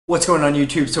What's going on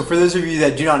YouTube? So for those of you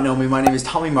that do not know me, my name is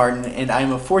Tommy Martin and I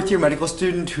am a fourth year medical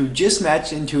student who just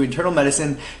matched into internal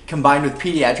medicine combined with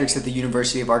pediatrics at the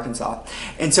University of Arkansas.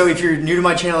 And so if you're new to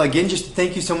my channel, again, just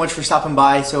thank you so much for stopping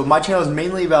by. So my channel is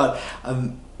mainly about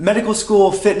medical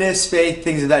school, fitness, faith,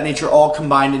 things of that nature, all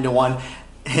combined into one.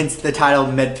 Hence the title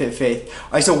MedFit Faith.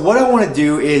 Alright, so what I want to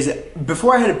do is,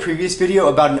 before I had a previous video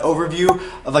about an overview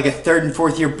of like a third and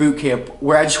fourth year boot camp,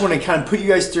 where I just want to kind of put you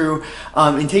guys through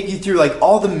and take you through like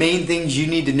all the main things you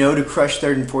need to know to crush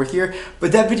third and fourth year.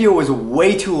 But that video was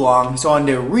way too long, so I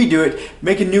wanted to redo it,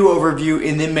 make a new overview,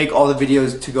 and then make all the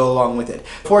videos to go along with it.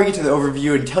 Before I get to the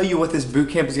overview and tell you what this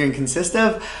boot camp is going to consist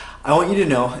of, I want you to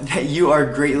know that you are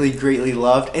greatly, greatly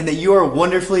loved, and that you are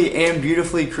wonderfully and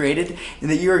beautifully created, and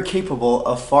that you are capable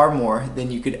of far more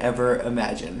than you could ever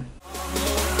imagine.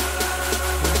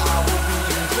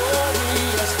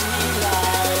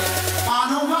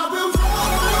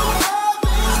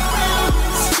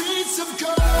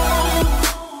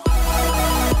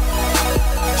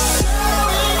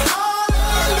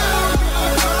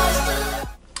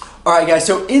 Alright guys,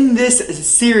 so in this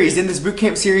series, in this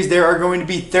bootcamp series, there are going to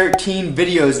be 13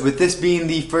 videos, with this being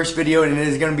the first video, and it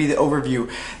is going to be the overview.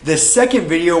 The second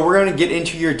video, we're going to get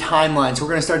into your timeline. So we're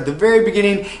going to start at the very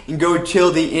beginning and go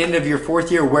till the end of your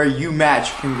fourth year where you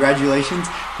match. Congratulations,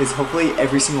 because hopefully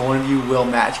every single one of you will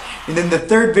match. And then the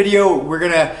third video,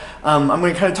 I'm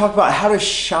going to kind of talk about how to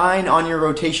shine on your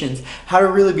rotations, how to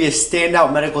really be a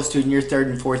standout medical student in your third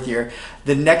and fourth year.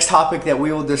 The next topic that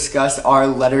we will discuss are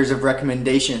letters of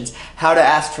recommendations, how to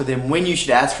ask for them, when you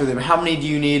should ask for them, how many do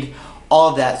you need,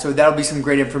 all of that. So that'll be some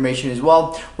great information as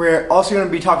well. We're also going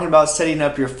to be talking about setting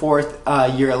up your fourth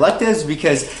year electives,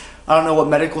 because I don't know what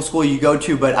medical school you go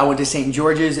to, but I went to St.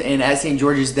 George's, and at St.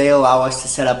 George's they allow us to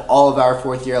set up all of our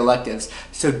fourth year electives.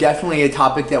 So definitely a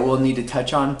topic that we'll need to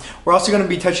touch on. We're also going to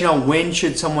be touching on when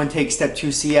should someone take Step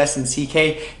 2 CS and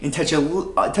CK, and touch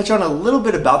on a little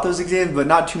bit about those exams, but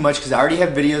not too much, because I already have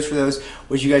videos for those,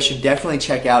 which you guys should definitely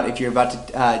check out if you're about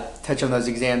to touch on those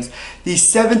exams. The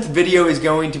seventh video is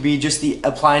going to be just the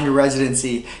applying to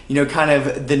residency, you know, kind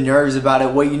of the nerves about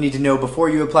it, what you need to know before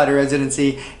you apply to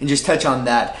residency, and just touch on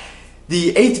that.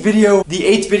 The eighth video,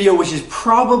 which is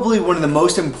probably one of the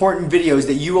most important videos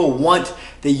that you will want,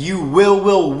 that you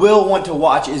will want to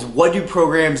watch, is what do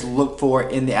programs look for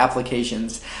in the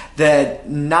applications. The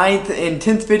ninth and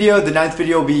 10th video, the ninth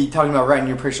video will be talking about writing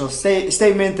your personal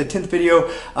statement. The 10th video,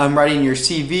 writing your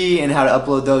CV and how to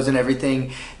upload those and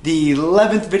everything. The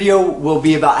 11th video will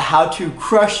be about how to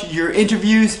crush your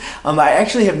interviews. I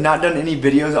actually have not done any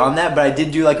videos on that, but I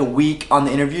did do like a week on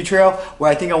the interview trail, where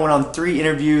I think I went on 3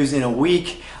 interviews in a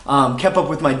week. Kept up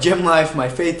with my gym life, my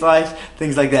faith life,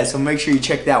 things like that. So make sure you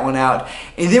check that one out.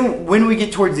 And then when we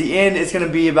get towards the end, it's going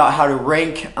to be about how to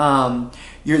rank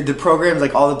the programs,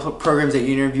 like all the programs that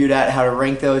you interviewed at, how to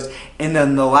rank those. And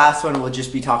then the last one will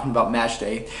just be talking about match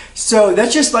day. So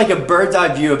that's just like a bird's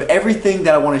eye view of everything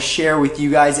that I want to share with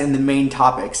you guys in the main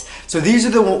topics. So these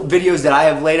are the videos that I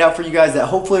have laid out for you guys, that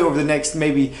hopefully over the next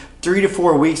maybe 3 to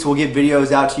 4 weeks we'll get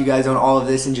videos out to you guys on all of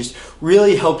this, and just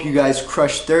really help you guys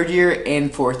crush third year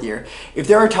and fourth year. If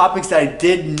there are topics that I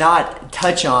did not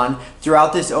touch on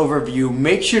throughout this overview,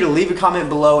 make sure to leave a comment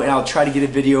below and I'll try to get a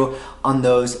video on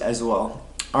those as well.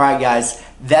 Alright guys,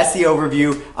 that's the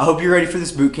overview. I hope you're ready for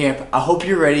this boot camp. I hope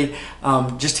you're ready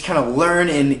just to kind of learn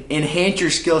and enhance your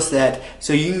skill set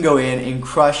so you can go in and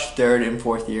crush third and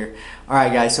fourth year.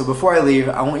 Alright guys, so before I leave,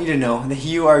 I want you to know that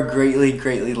you are greatly,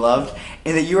 greatly loved,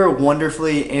 and that you are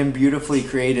wonderfully and beautifully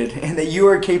created, and that you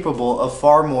are capable of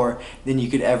far more than you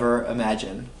could ever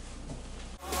imagine.